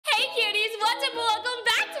what's up? Welcome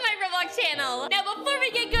back to my Roblox channel. Now, before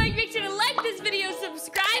we get going, make sure to like this video,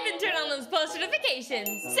 subscribe, and turn on those post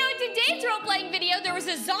notifications. So, in today's role-playing video, there was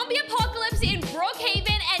a zombie apocalypse in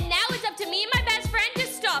Brookhaven, and now it's up to me and my best friend to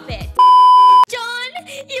stop it. John,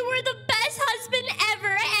 you were the best husband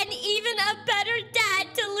ever, and even a better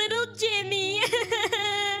dad to little Jimmy.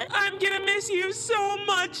 I'm gonna miss you so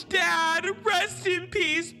much, Dad. Rest in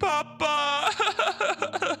peace, Papa.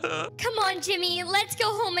 Come on, Jimmy. Let's go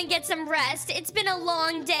home and get some rest. It's been a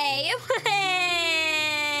long day.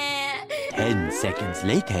 10 seconds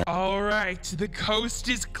later. All right, the coast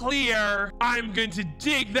is clear. I'm going to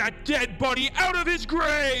dig that dead body out of his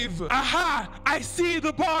grave. Aha! I see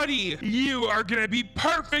the body. You are gonna be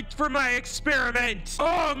perfect for my experiment.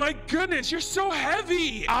 Oh my goodness, you're so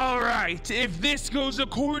heavy. All right, if this goes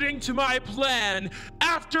according to my plan,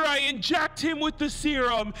 after I inject him with the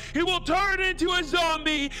serum, he will turn into a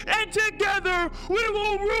zombie, and together we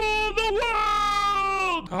will rule the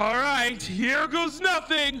world. All right, here goes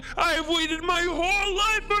nothing. I've waited my whole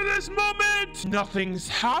life for this moment. Nothing's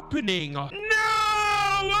happening. No!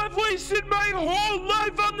 I've wasted my whole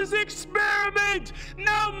life on this experiment.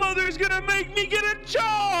 Now Mother's gonna make me get a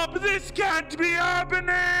job. This can't be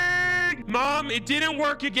happening. Mom, it didn't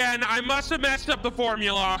work again. I must have messed up the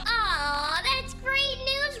formula. Aw, that's great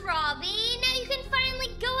news, Robbie. Now you can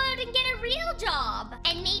finally go out and get a real job.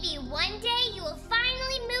 And maybe one day you will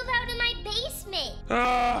finally move out of my basement.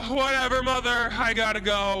 Whatever, Mother. I gotta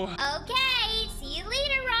go. Okay, see you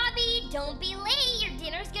later, Robbie. Don't be late. Your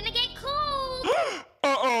dinner's gonna get cold.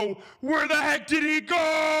 Uh-oh. Where the heck did he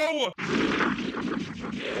go?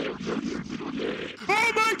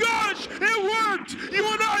 Oh my gosh! It worked! You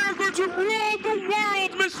and I are going to rule the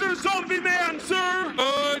world, Mr. Zombie Man, sir!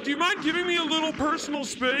 Do you mind giving me a little personal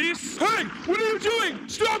space? Hey! What are you doing?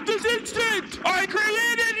 Stop this instant! I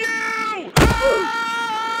created you!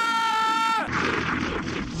 Ah!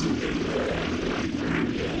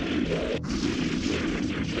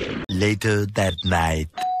 Later that night.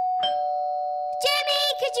 Jimmy,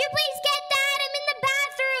 could you please get that? I'm in the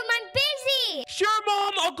bathroom. I'm busy. Sure,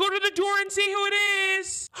 Mom. I'll go to the door and see who it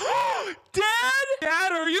is. Dad?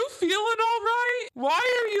 Dad, are you feeling all right? Why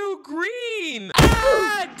are you green?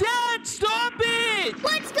 Ah! Dad, stop it!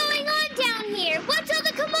 What's going on down here? What's all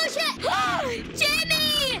the commotion?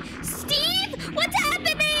 Jimmy! Steve? What's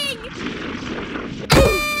happening?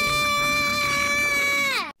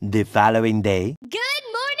 Ah! The following day. Good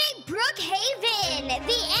morning, Brookhaven!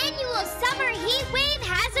 The annual summer heat wave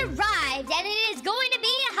has arrived, and it is going to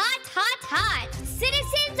be hot, hot, hot.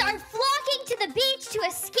 Citizens are flocking to the beach to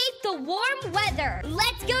escape the warm weather.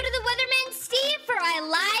 Let's go to the weatherman, Steve, for our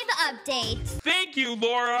live update. Thank you,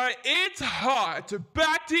 Laura. It's hot.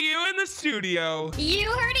 Back to you in the studio.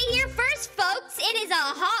 You heard it here first, folks. It is a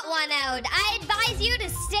hot one out. I advise you to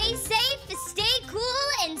stay safe, stay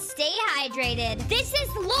cool, and stay hydrated. This is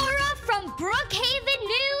Laura from Brookhaven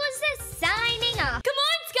News signing off. Come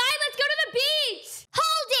on, Sky, let's go to the beach.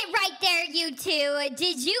 Hold it right there, you two.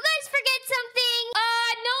 Did you guys forget something?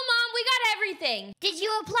 No, Mom, we got everything. Did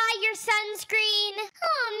you apply your sunscreen?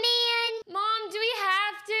 Oh, man. Mom, do we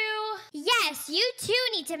have to? Yes, you two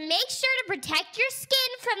need to make sure to protect your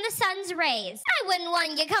skin from the sun's rays. I wouldn't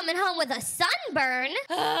want you coming home with a sunburn.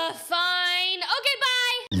 Fine. Okay,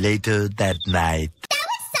 bye. Later that night. That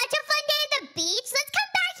was such a fun day at the beach. Let's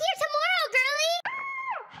come back here tomorrow, girlie.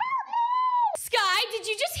 Sky, did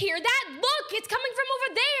you just hear that? Look, it's coming from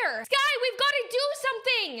over there. Sky, we've got to do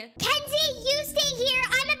something. Kenzie, you stay here.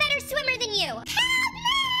 I'm a better swimmer than you. Help me!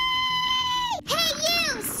 Hey,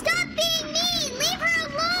 you! Stop being mean. Leave her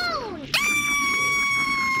alone.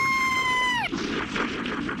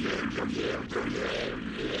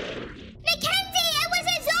 Mackenzie, it was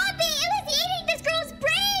a zombie. It was eating this girl's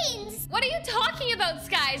brains. What are you talking about,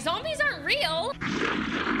 Sky? Zombies aren't real.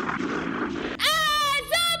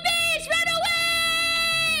 Zombies! Run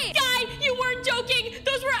away! Sky, you weren't joking.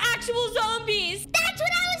 Those were actual zombies. That's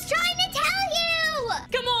what I was trying to tell you.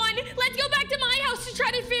 Come on, let's go back to my house to try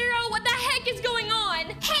to figure out what the heck is going on.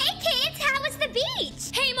 Hey, kids, how was the beach?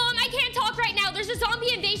 Hey, Mom, I can't talk right now. There's a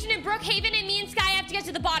zombie invasion in Brookhaven, and me and Sky have to get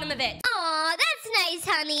to the bottom of it. Aw, that's nice,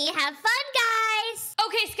 honey. Have fun, guys.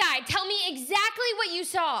 Okay, Sky, tell me exactly what you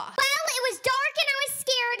saw. Well, it was dark and I was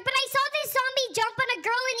scared, but I saw this zombie jump on a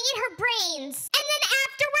girl and eat her brains. And then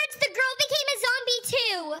afterwards, the girl became a zombie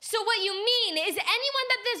too. So what you mean is anyone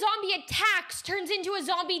that the zombie attacks turns into a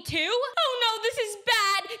zombie too? Oh no, this is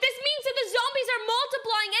bad. This means that the zombies are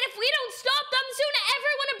multiplying, and if we don't stop them, soon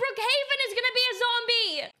everyone in Brookhaven is gonna be a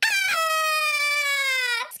zombie.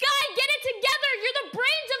 Sky, get it together. You're the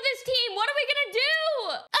brains of this team. What are we gonna do?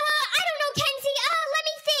 I don't know, Kenzie. Let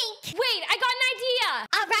me think. Wait, I got an idea.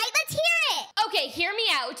 All right, let's hear it.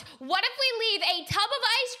 out. What if we leave a tub of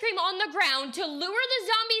ice cream on the ground to lure the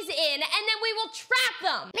zombies in, and then we will trap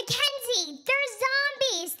them? Mackenzie, they're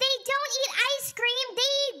zombies. They don't eat ice cream.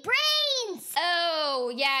 They eat brains.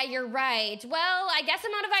 Oh, yeah, you're right. Well, I guess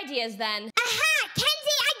I'm out of ideas then. Aha!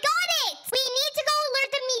 Kenzie, I got it! We need to go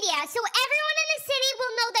alert the media so everyone in the city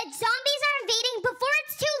will know that zombies are invading before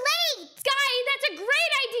it's too late. Sky, that's a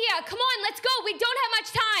great idea. Come on, let's go. We don't have much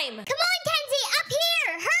time. Come on, Kenzie, up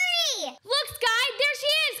here. Hurry! Look, Sky, there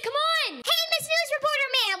she is. Come on. Hey, Miss News Reporter,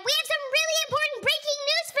 ma'am. We have some really important breaking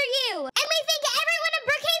news for you. And we think everyone in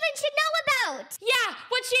Brookhaven should know about. Yeah,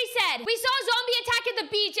 what she said. We saw a zombie attack at the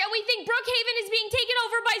beach, and we think Brookhaven is being taken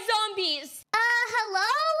over by zombies.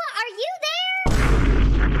 Hello? Are you there?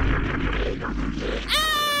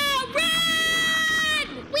 Ah, run!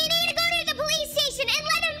 We need to go to the police station and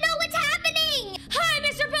let them know what's happening. Hi,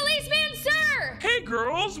 Mr. Policeman, sir. Hey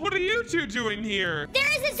girls, what are you two doing here?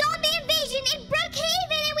 There is a zombie invasion in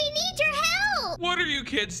Brookhaven and we need your help. What are you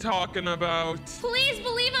kids talking about? Please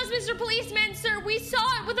believe us, Mr. Policeman, sir. We saw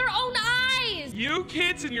it with our own eyes. You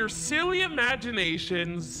kids and your silly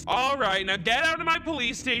imaginations. All right, now get out of my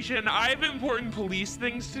police station. I have important police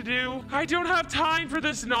things to do. I don't have time for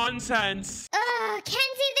this nonsense.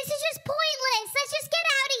 Kenzie, this is just pointless. Let's just get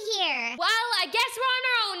out of here. Well, I guess we're on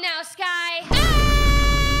our own now, Sky. Ah!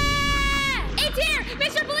 It's here!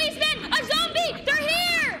 Mr. Policeman! A zombie! They're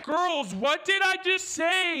here! Girls, what did I just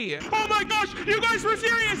say? Oh my gosh, you guys were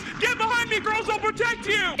serious! Get behind me, girls, I'll protect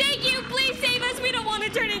you! Thank you! Please save us! We don't want to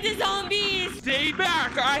turn into zombies! Stay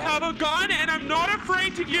back! I have a gun and I'm not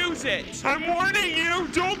afraid to use it! I'm warning you!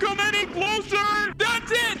 Don't come any closer!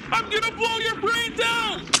 That's it! I'm gonna blow your brains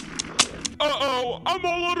out! Uh-oh! I'm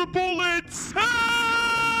all out of bullets! Ah!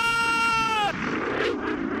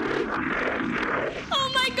 Oh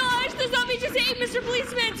my gosh! The zombie just ate Mr.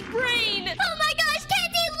 Policeman's brain! Oh my gosh,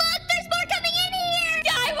 Kenzie, look! There's more coming in here!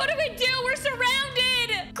 Guy, what do we do? We're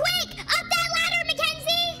surrounded! Quick! Up that ladder,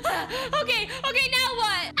 Mackenzie! Okay, now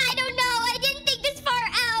what? I don't know. I didn't think this far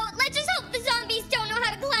out. Let's just hope the zombies don't know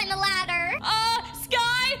how to climb the ladder.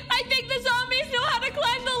 Sky, I think the zombies know how to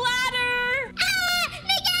climb the ladder!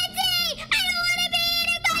 Mackenzie! I don't want to be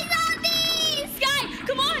eaten by zombies! Sky,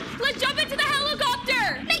 come on! Let's jump into the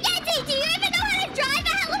helicopter! Mackenzie, do you even know how to drive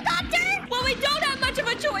a helicopter? Well, we don't have much of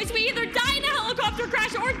a choice. We either die in a helicopter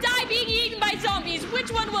crash or die being eaten by zombies.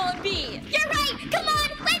 Which one will it be? You're right. Come on,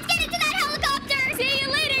 let's get into that helicopter. See you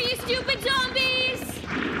later, you stupid zombies!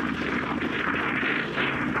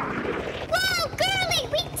 Whoa, girly,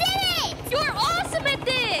 we did it! You're awesome at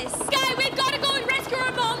this! Sky, we've got to go and rescue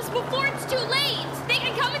our moms before it's too late! They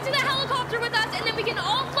can come into the helicopter with us and then we can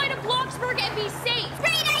all fly to Bloxburg and be safe!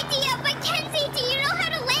 Great idea, but Kenzie, do you know how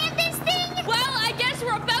to land this thing? Well, I guess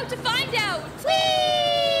we're about to find out!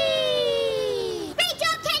 Whee! Great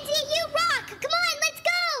job, Kenzie, you rock! Come on, let's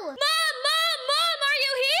go! Mom, are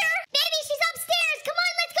you here? Baby, she's upstairs! Come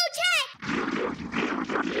on, let's go check!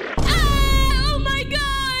 Ah, oh my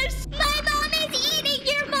gosh! My mom is eating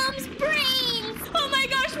your mom's brains! Oh my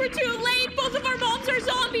gosh, we're too late! Both of our moms are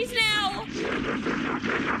zombies now!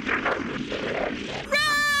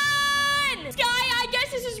 Run! Sky, I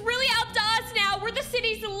guess this is really up to us now. We're the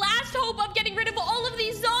city's last hope of getting rid of all of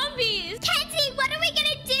these zombies. Kenzie, what are we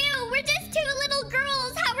gonna do? We're just two little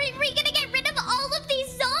girls. How are we gonna get rid of all of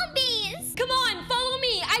these zombies? Come on, follow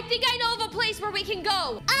me. I think I know of a place where we can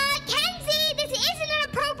go. Kenzie, this isn't an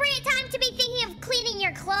appropriate time to be thinking of cleaning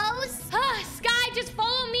your clothes. Sky, just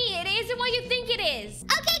follow me. It isn't what you think it is.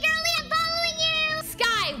 Okay, girlie, I'm following you.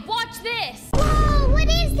 Sky, watch this. Whoa, what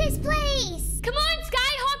is this place? Come on,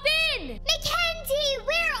 Sky, hop in. Mackenzie,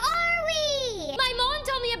 where are we? My mom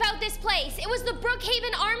told me about this place. It was the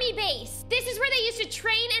Brookhaven Army base. This is where they used to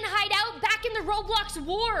train and hide out back in the Roblox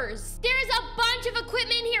wars. There is a bunch of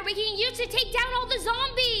equipment here we can use to take down all the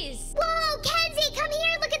zombies. Whoa, Kenzie, come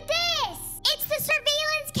here, look at this. It's the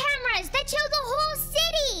surveillance cameras that show the whole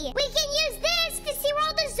city. We can use this to see where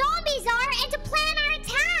all the zombies are and to plan our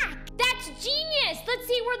attack. That's genius. Let's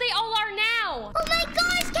see where they all are now. Oh my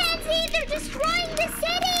gosh, Kenzie, they're destroying the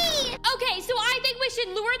city. Okay, so I think we should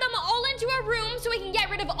lure them all into a room so we can get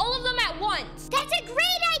rid of all of them at once. That's a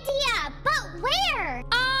great idea, but where?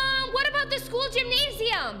 What about the school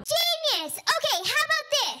gymnasium? Genius! Okay, how about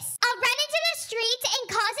this? I'll run into the streets and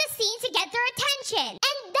cause a scene to get their attention.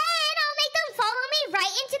 And then I'll make them follow me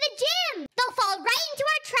right into the gym. They'll fall right into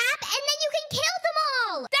our trap and then you can kill them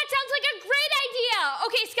all. That sounds like a great idea.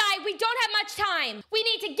 Okay, Sky, we don't have much time. We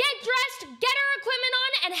need to get dressed, get our equipment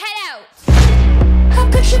on, and head out. How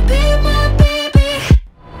could you be my baby?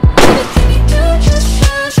 Everything you do just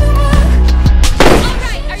shows you up. All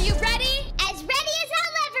right, are you ready? As ready as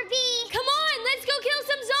I'll ever be. Come on, let's go kill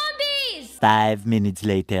some zombies. 5 minutes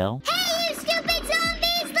later. Hey, you stupid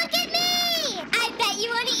zombies! Look at me! I bet you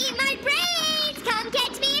want to eat my brains! Come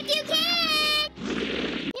catch me if you can!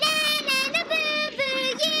 Na-na-na-boo-boo,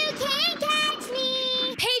 you can't catch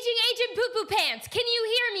me! Paging Agent Poo Poo Pants, can you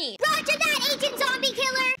hear me? Roger that, Agent Zombie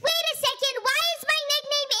Killer! Wait a second, why is my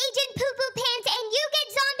nickname Agent Poo Poo Pants and you get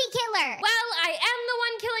Zombie Killer? Well, I am the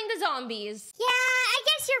one killing the zombies. Yeah, I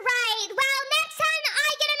guess you're right. Well, next time I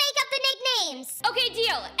get to make up the nicknames. Okay,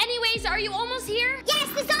 deal. Anyways, are you almost here? Yes,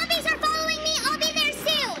 the zombies are following me. I'll be there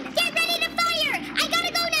soon. Get ready to fire. I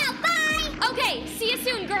gotta go now. Bye. Okay, see you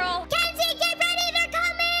soon, girl. Kenzie, get ready. They're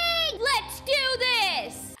coming. Let's do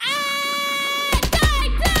this! Ah! Die!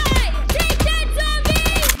 Die! Take that,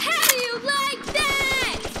 zombies! How do you like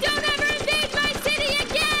that? Don't ever invade my city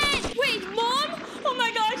again! Wait, Mom? Oh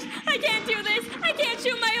my gosh, I can't do this. I can't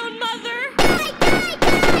shoot my own mother. Die, die,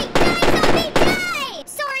 die, die, zombie, die.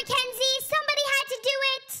 Sorry, Kenzie. Somebody had to do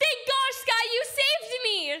it. Thank gosh, Sky, you saved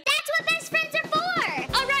me! That's what best friends are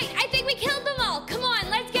for. All right, I think we killed them all. Come on,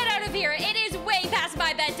 let's get out of here. It is way past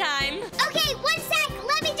my bedtime. Okay, one sec.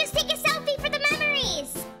 Let me just take a selfie for the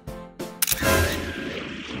memories.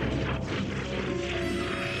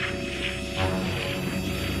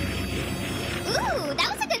 Ooh, that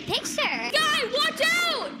was a good picture. Guy, watch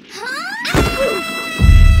out! Huh?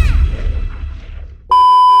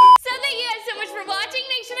 So thank you guys so much for watching.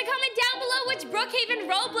 Make sure to comment down below which Brookhaven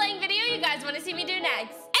role-playing video you guys want to see me do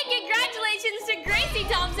next. And congratulations to Gracie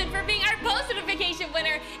Thompson for being our post notification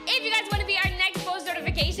winner. If you guys want to be